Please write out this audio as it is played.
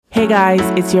Hey guys,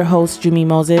 it's your host, Jumi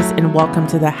Moses, and welcome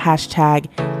to the hashtag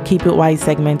Keep It Wise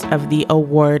segment of the A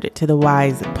Word to the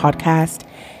Wise podcast.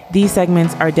 These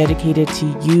segments are dedicated to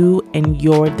you and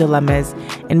your dilemmas,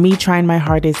 and me trying my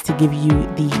hardest to give you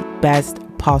the best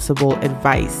possible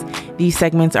advice. These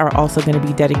segments are also going to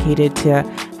be dedicated to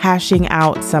hashing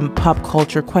out some pop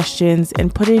culture questions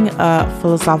and putting a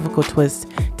philosophical twist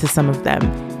to some of them.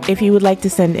 If you would like to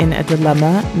send in a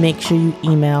dilemma, make sure you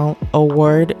email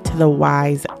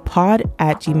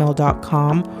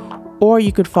awordtothewisepod@gmail.com, or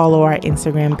you could follow our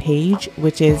Instagram page,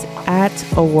 which is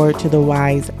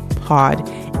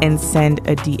 @awordtothewisepod, and send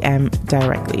a DM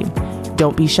directly.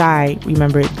 Don't be shy.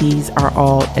 Remember, these are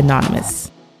all anonymous.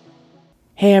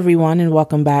 Hey everyone, and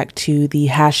welcome back to the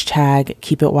hashtag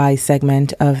Keep It Wise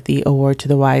segment of the A Word to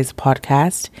the Wise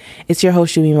podcast. It's your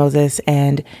host, Jumi Moses,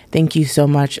 and thank you so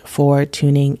much for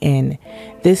tuning in.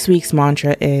 This week's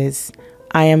mantra is,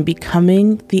 I am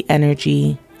becoming the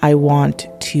energy I want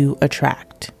to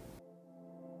attract.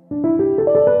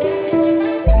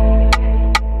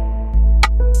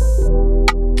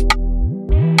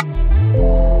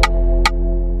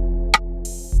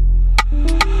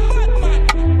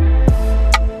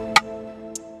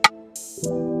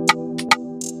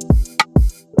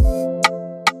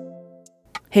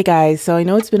 Hey guys, so I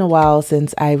know it's been a while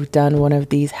since I've done one of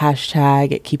these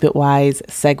hashtag Keep It Wise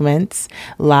segments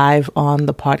live on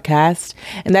the podcast.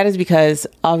 And that is because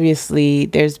obviously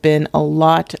there's been a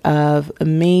lot of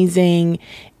amazing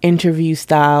interview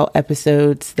style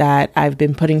episodes that I've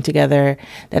been putting together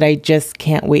that I just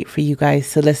can't wait for you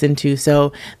guys to listen to.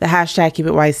 So the hashtag Keep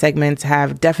It Wise segments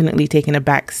have definitely taken a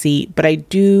back seat, but I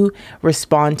do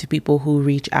respond to people who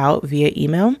reach out via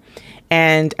email.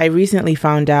 And I recently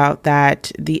found out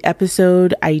that the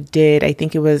episode I did, I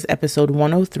think it was episode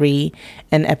 103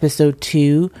 and episode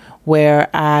 2, where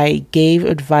I gave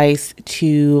advice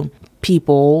to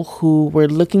people who were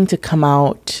looking to come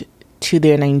out to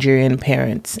their Nigerian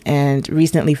parents, and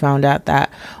recently found out that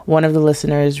one of the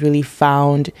listeners really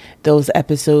found those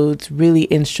episodes really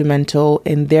instrumental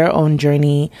in their own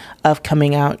journey of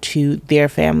coming out to their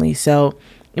family. So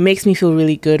it makes me feel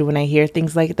really good when I hear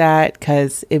things like that,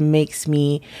 because it makes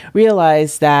me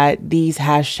realize that these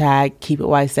hashtag Keep It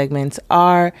Wise segments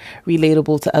are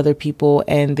relatable to other people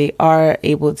and they are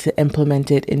able to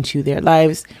implement it into their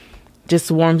lives. Just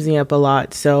warms me up a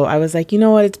lot. So I was like, you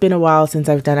know what? It's been a while since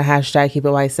I've done a hashtag Keep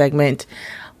It Wise segment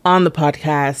on the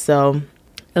podcast. So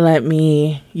let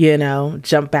me,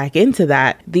 jump back into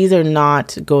that. These are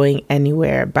not going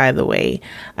anywhere, by the way.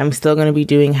 I'm still going to be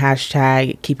doing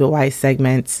hashtag Keep It Wise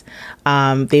segments.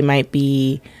 They might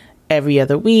be every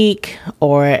other week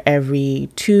or every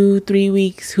 2-3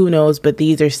 weeks, who knows? But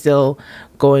these are still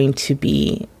going to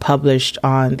be published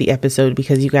on the episode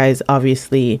because you guys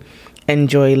obviously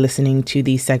enjoy listening to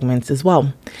these segments as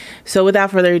well. So without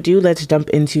further ado, let's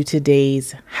jump into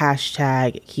today's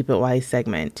hashtag Keep It Wise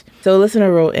segment. So a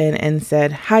listener wrote in and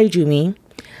said, "Hi Jumi,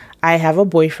 I have a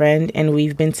boyfriend and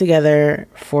we've been together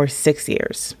for 6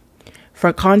 years.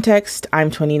 For context,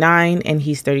 I'm 29 and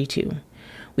he's 32.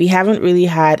 We haven't really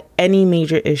had any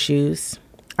major issues.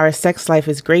 Our sex life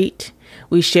is great.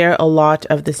 We share a lot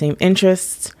of the same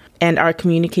interests and our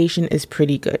communication is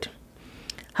pretty good.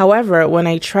 However, when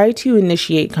I try to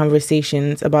initiate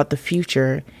conversations about the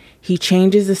future, he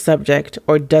changes the subject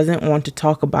or doesn't want to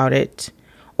talk about it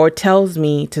or tells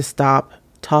me to stop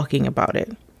talking about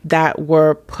it. That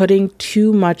we're putting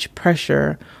too much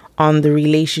pressure on the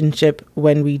relationship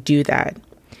when we do that.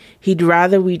 He'd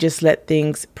rather we just let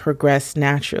things progress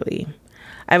naturally.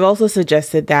 I've also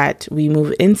suggested that we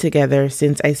move in together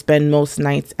since I spend most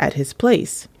nights at his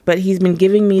place, but he's been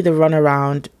giving me the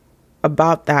runaround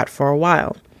about that for a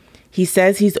while. He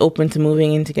says he's open to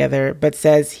moving in together, but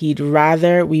says he'd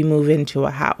rather we move into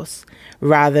a house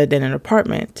rather than an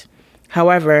apartment.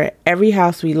 However, every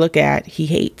house we look at, he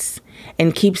hates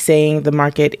and keeps saying the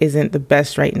market isn't the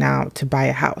best right now to buy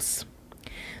a house.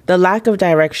 The lack of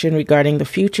direction regarding the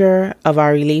future of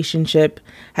our relationship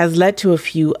has led to a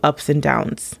few ups and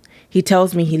downs. He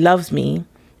tells me he loves me,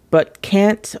 but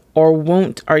can't or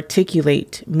won't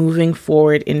articulate moving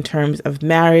forward in terms of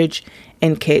marriage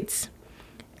and kids.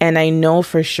 And I know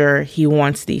for sure he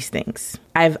wants these things.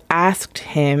 I've asked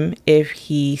him if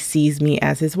he sees me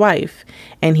as his wife,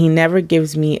 and he never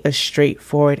gives me a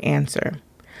straightforward answer.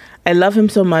 I love him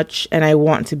so much and I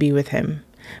want to be with him.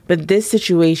 But this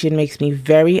situation makes me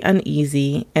very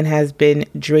uneasy and has been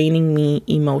draining me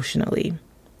emotionally.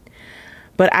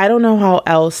 But I don't know how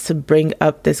else to bring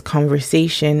up this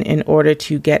conversation in order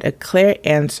to get a clear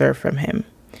answer from him.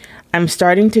 I'm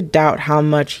starting to doubt how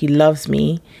much he loves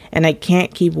me, and I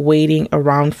can't keep waiting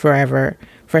around forever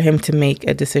for him to make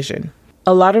a decision.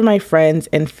 A lot of my friends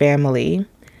and family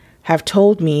have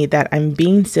told me that I'm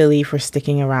being silly for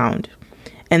sticking around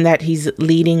and that he's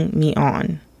leading me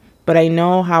on. But I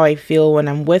know how I feel when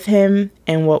I'm with him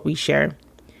and what we share.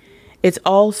 It's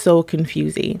all so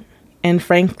confusing. And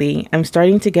frankly, I'm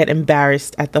starting to get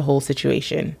embarrassed at the whole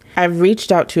situation. I've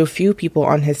reached out to a few people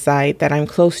on his side that I'm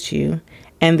close to,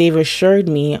 and they've assured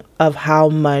me of how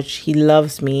much he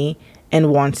loves me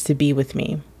and wants to be with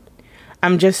me.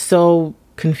 I'm just so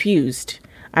confused.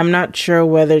 I'm not sure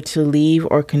whether to leave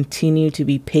or continue to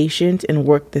be patient and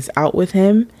work this out with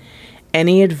him.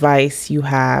 Any advice you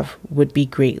have would be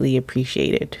greatly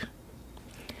appreciated.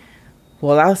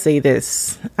 Well, I'll say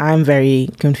this. I'm very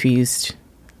confused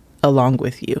along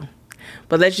with you.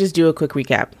 But let's just do a quick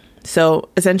recap. So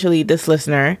essentially, this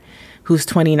listener who's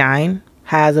 29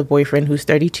 has a boyfriend who's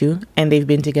 32, and they've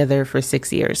been together for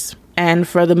 6 years. And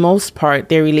for the most part,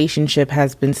 their relationship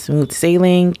has been smooth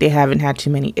sailing. They haven't had too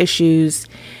many issues.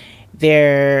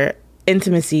 Their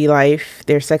intimacy life,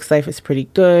 their sex life is pretty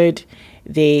good.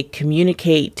 They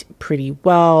communicate pretty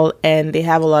well, and they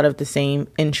have a lot of the same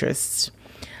interests.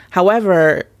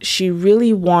 However, she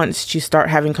really wants to start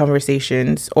having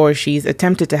conversations, or she's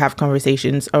attempted to have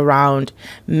conversations around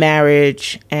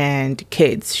marriage and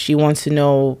kids. She wants to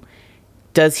know,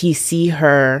 does he see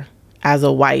her as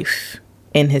a wife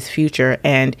in his future?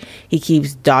 And he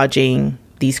keeps dodging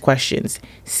these questions,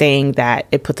 saying that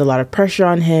it puts a lot of pressure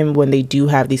on him when they do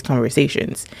have these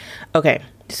conversations. Okay,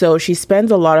 so she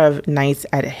spends a lot of nights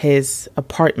at his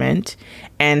apartment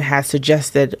and has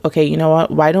suggested, okay, you know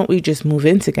what? Why don't we just move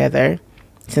in together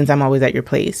since I'm always at your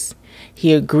place?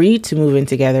 He agreed to move in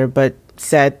together, but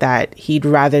said that he'd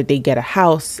rather they get a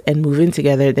house and move in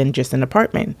together than just an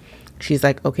apartment. She's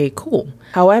like, okay, cool.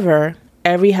 However,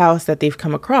 every house that they've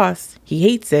come across, he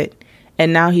hates it.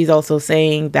 And now he's also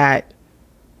saying that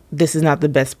this is not the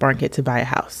best market to buy a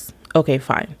house. Okay,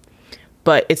 fine.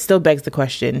 But it still begs the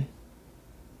question,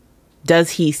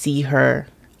 does he see her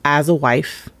as a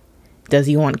wife? Does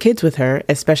he want kids with her,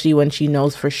 especially when she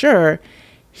knows for sure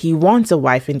he wants a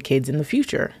wife and kids in the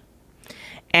future?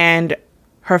 And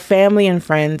her family and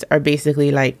friends are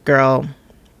basically like, girl,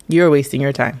 you're wasting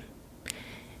your time.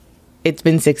 It's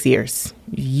been 6 years.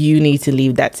 You need to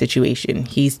leave that situation.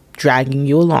 He's dragging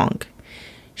you along.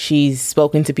 She's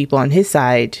spoken to people on his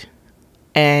side,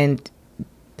 and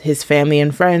his family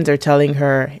and friends are telling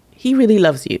her, he really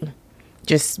loves you.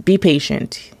 Just be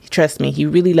patient. Trust me, he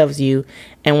really loves you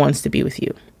and wants to be with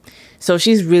you. So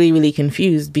she's really, really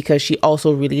confused because she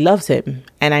also really loves him.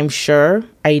 And I'm sure,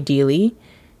 ideally,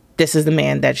 this is the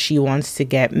man that she wants to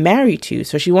get married to.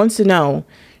 So she wants to know,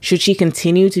 should she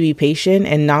continue to be patient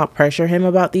and not pressure him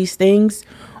about these things?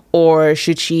 Or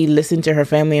should she listen to her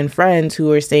family and friends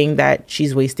who are saying that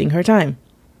she's wasting her time?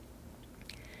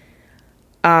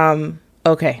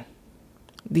 Okay.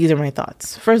 These are my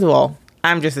thoughts. First of all,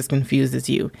 I'm just as confused as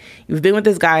you. You've been with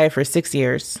this guy for 6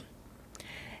 years,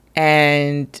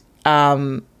 and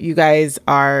you guys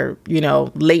are,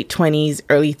 late 20s,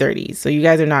 early 30s. So you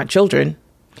guys are not children.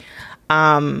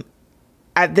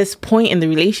 At this point in the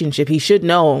relationship, he should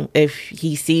know if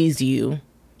he sees you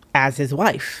as his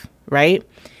wife, right?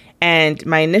 And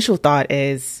my initial thought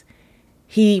is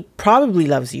he probably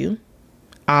loves you.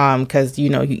 Because,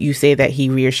 you say that he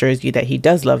reassures you that he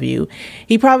does love you.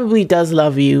 He probably does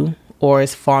love you, or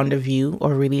is fond of you,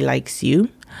 or really likes you.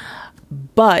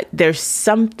 But there's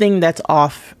something that's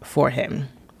off for him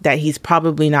that he's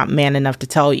probably not man enough to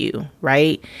tell you,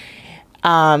 right?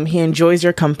 He enjoys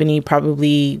your company,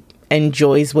 probably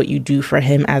enjoys what you do for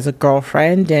him as a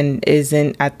girlfriend, and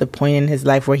isn't at the point in his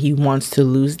life where he wants to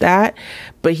lose that.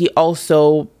 But he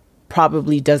also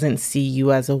probably doesn't see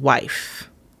you as a wife,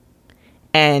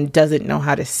 and doesn't know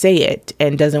how to say it,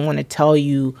 and doesn't want to tell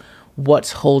you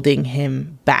what's holding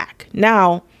him back.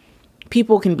 Now,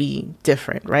 people can be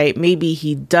different, right? Maybe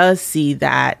he does see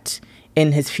that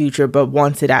in his future, but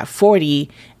wants it at 40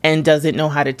 and doesn't know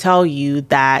how to tell you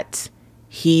that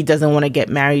he doesn't want to get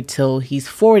married till he's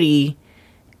 40,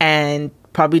 and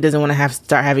probably doesn't want to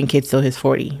start having kids till he's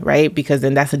 40, right? Because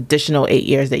then that's additional 8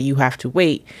 years that you have to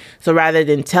wait. So rather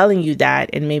than telling you that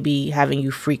and maybe having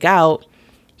you freak out,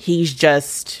 he's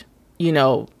just,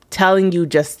 telling you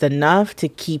just enough to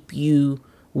keep you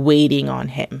waiting on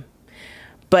him.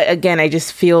 But again, I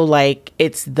just feel like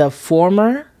it's the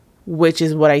former, which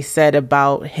is what I said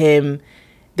about him.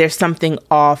 There's something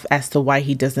off as to why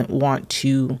he doesn't want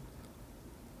to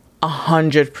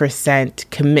 100%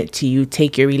 commit to you,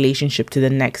 take your relationship to the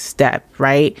next step,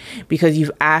 right? Because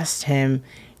you've asked him,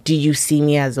 do you see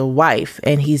me as a wife?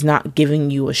 And he's not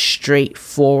giving you a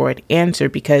straightforward answer,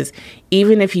 because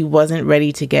even if he wasn't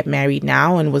ready to get married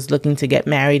now and was looking to get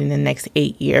married in the next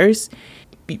 8 years,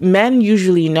 men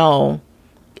usually know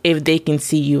if they can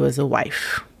see you as a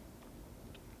wife.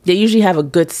 They usually have a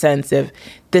good sense of,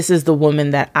 this is the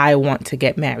woman that I want to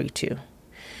get married to.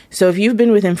 So if you've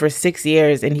been with him for 6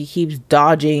 years and he keeps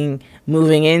dodging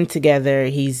moving in together,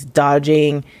 he's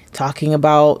dodging talking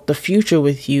about the future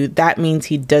with you, that means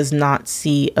he does not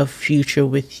see a future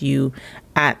with you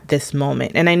at this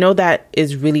moment. And I know that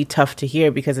is really tough to hear,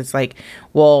 because it's like,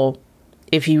 well,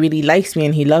 if he really likes me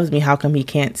and he loves me, how come he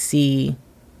can't see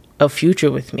a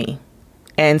future with me?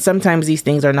 And sometimes these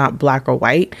things are not black or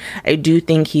white. I do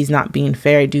think he's not being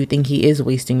fair. I do think he is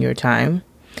wasting your time.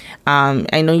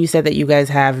 I know you said that you guys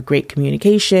have great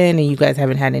communication and you guys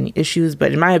haven't had any issues,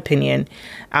 but in my opinion,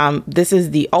 this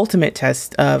is the ultimate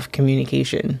test of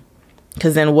communication.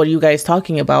 Because then what are you guys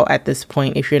talking about at this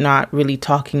point if you're not really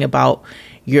talking about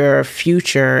your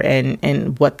future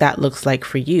and what that looks like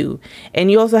for you? And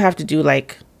you also have to do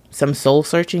like some soul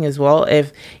searching as well.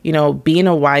 If, you know, being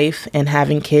a wife and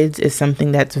having kids is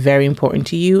something that's very important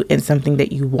to you and something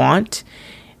that you want,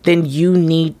 then you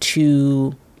need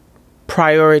to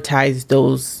prioritize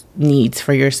those needs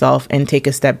for yourself and take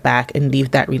a step back and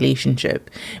leave that relationship.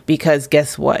 Because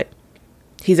guess what?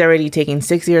 He's already taken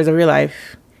 6 years of your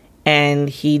life, and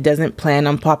he doesn't plan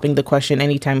on popping the question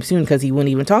anytime soon, because he wouldn't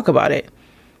even talk about it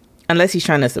unless he's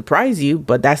trying to surprise you.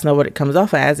 But that's not what it comes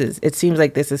off as. It seems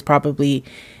like this has probably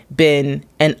been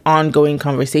an ongoing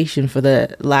conversation for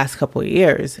the last couple of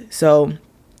years. So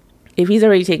if he's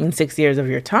already taken 6 years of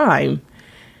your time,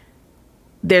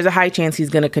 there's a high chance he's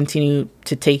going to continue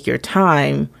to take your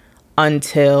time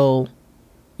until,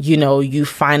 you know, you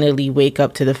finally wake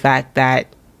up to the fact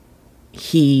that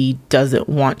he doesn't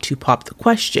want to pop the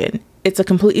question. It's a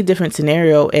completely different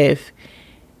scenario if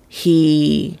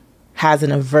he has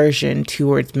an aversion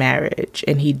towards marriage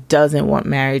and he doesn't want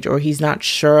marriage, or he's not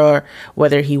sure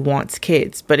whether he wants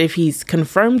kids. But if he's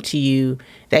confirmed to you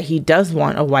that he does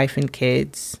want a wife and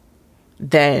kids,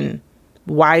 then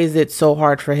why is it so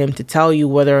hard for him to tell you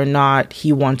whether or not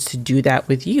he wants to do that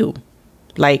with you?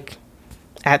 Like,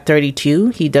 at 32,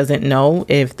 he doesn't know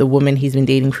if the woman he's been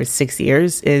dating for 6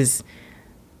 years is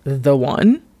the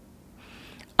one.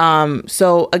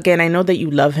 So again, I know that you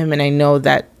love him, and I know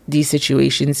that these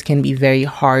situations can be very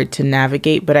hard to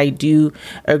navigate, but I do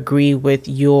agree with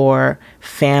your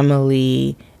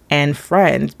family and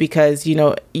friends, because, you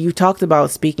know, you talked about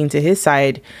speaking to his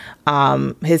side,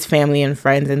 his family and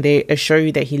friends, and they assure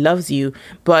you that he loves you.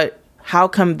 But how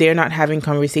come they're not having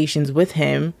conversations with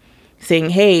him saying,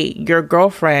 hey, your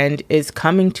girlfriend is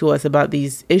coming to us about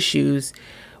these issues.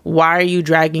 Why are you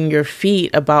dragging your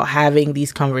feet about having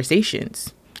these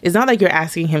conversations? It's not like you're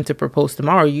asking him to propose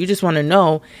tomorrow. You just want to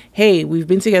know, hey, we've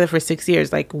been together for 6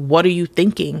 years. Like, what are you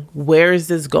thinking? Where is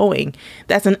this going?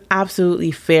 That's an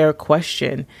absolutely fair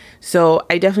question. So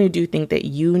I definitely do think that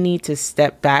you need to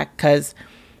step back, because,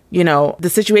 you know,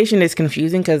 the situation is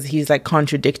confusing because he's like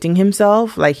contradicting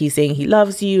himself. Like, he's saying he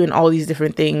loves you and all these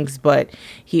different things, but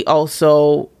he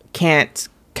also can't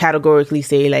categorically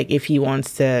say like if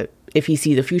he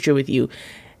sees a future with you.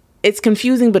 It's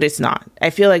confusing, but it's not.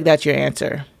 I feel like that's your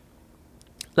answer.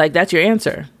 Like, that's your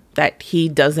answer. That he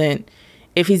doesn't,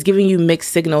 if he's giving you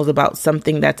mixed signals about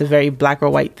something that's a very black or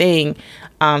white thing,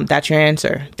 that's your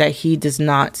answer. That he does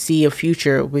not see a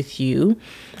future with you.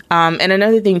 And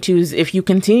another thing too is, if you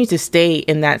continue to stay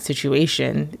in that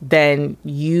situation, then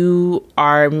you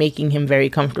are making him very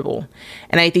comfortable.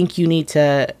 And I think you need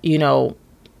to, you know,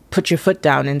 put your foot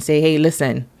down and say, hey,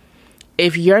 listen,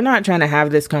 if you're not trying to have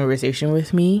this conversation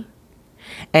with me,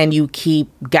 and you keep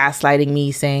gaslighting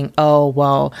me saying, oh,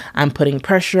 well, I'm putting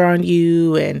pressure on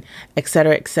you and et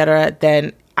cetera,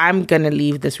 then I'm going to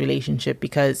leave this relationship,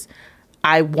 because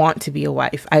I want to be a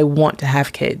wife. I want to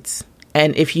have kids.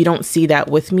 And if you don't see that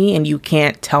with me and you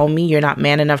can't tell me, you're not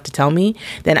man enough to tell me,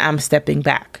 then I'm stepping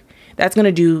back. That's going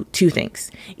to do two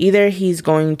things. Either he's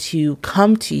going to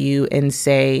come to you and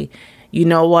say, you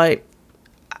know what,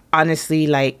 honestly,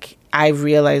 like, I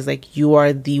realize like you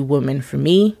are the woman for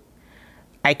me.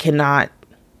 I cannot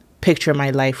picture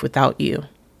my life without you.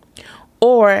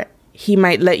 Or he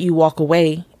might let you walk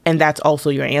away, and that's also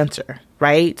your answer,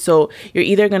 right? So you're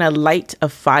either going to light a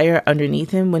fire underneath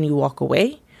him when you walk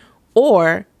away,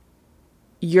 or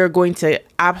you're going to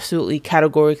absolutely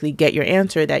categorically get your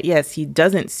answer that yes, he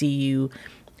doesn't see you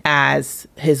as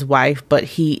his wife, but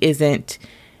he isn't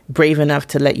brave enough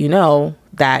to let you know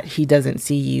that he doesn't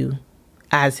see you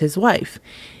as his wife.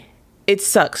 it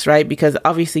sucks, right? Because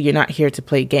obviously you're not here to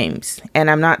play games.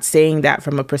 And I'm not saying that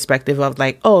from a perspective of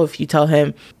like, oh, if you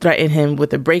threaten him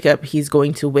with a breakup, he's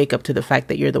going to wake up to the fact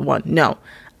that you're the one. No,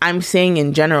 I'm saying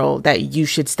in general that you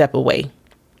should step away.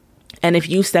 And if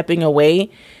you stepping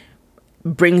away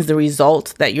brings the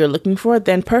result that you're looking for,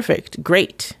 then perfect,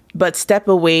 great. But step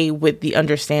away with the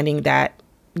understanding that,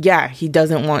 yeah, he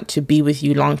doesn't want to be with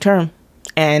you long term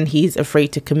and he's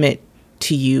afraid to commit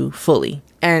to you fully.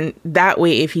 And that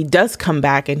way, if he does come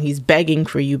back and he's begging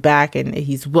for you back and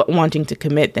he's wanting to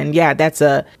commit, then yeah, that's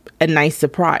a nice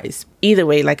surprise. Either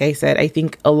way, like I said, I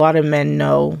think a lot of men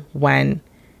know when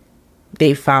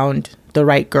they found the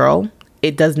right girl.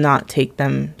 It does not take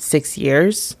them 6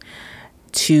 years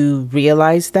to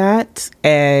realize that.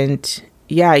 And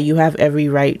yeah, you have every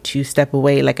right to step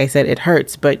away. Like I said, it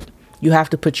hurts, but you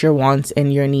have to put your wants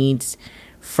and your needs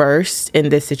first in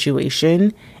this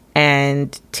situation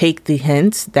and take the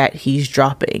hints that he's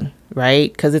dropping,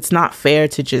 right? Because it's not fair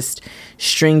to just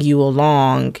string you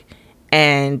along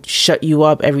and shut you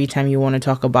up every time you want to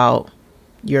talk about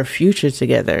your future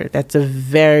together. That's a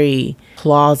very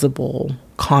plausible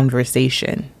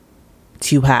conversation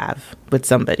to have with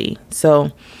somebody.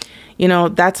 So,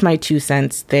 that's my 2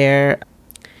 cents there.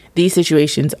 These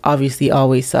situations obviously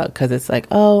always suck because it's like,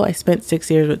 oh, I spent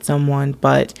 6 years with someone,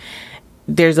 but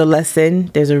there's a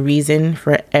lesson, there's a reason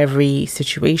for every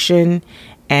situation,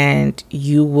 and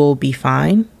you will be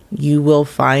fine. You will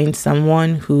find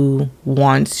someone who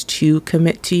wants to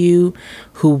commit to you,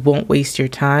 who won't waste your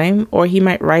time, or he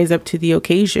might rise up to the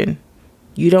occasion.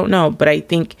 You don't know, but I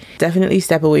think definitely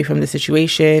step away from the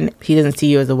situation. He doesn't see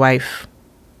you as a wife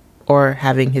or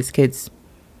having his kids.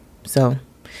 So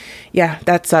yeah,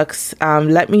 that sucks.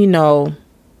 Let me know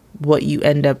what you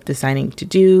end up deciding to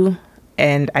do,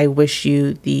 and I wish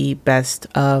you the best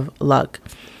of luck.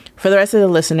 For the rest of the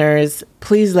listeners,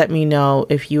 please let me know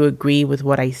if you agree with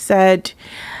what I said.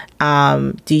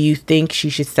 Do you think she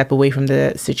should step away from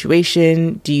the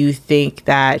situation? Do you think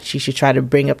that she should try to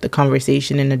bring up the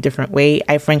conversation in a different way?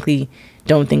 I frankly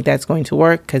don't think that's going to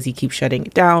work because he keeps shutting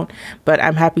it down. But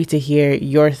I'm happy to hear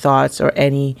your thoughts or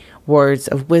any words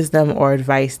of wisdom or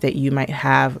advice that you might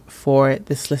have for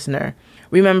this listener.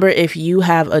 Remember, if you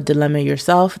have a dilemma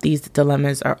yourself, these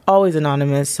dilemmas are always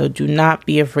anonymous, so do not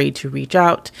be afraid to reach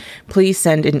out. Please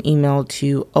send an email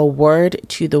to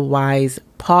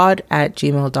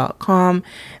awordtothewisepod@gmail.com.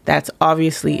 That's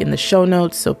obviously in the show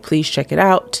notes, so please check it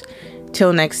out.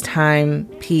 Till next time,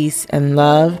 peace and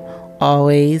love.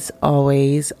 Always,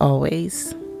 always,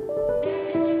 always.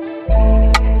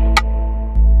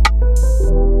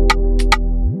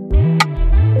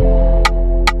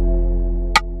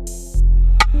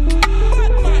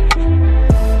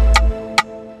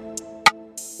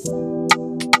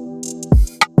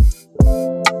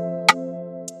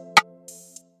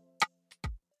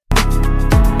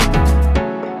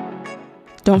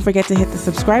 Don't forget to hit the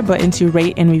subscribe button to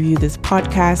rate and review this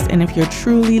podcast. And if you're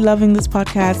truly loving this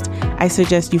podcast, I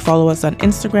suggest you follow us on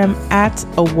Instagram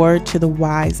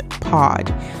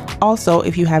 @awordtothewisepod. Also,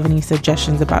 if you have any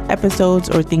suggestions about episodes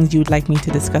or things you'd like me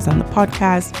to discuss on the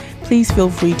podcast, please feel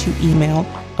free to email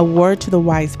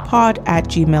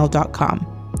awordtothewisepod@gmail.com.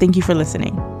 Thank you for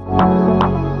listening.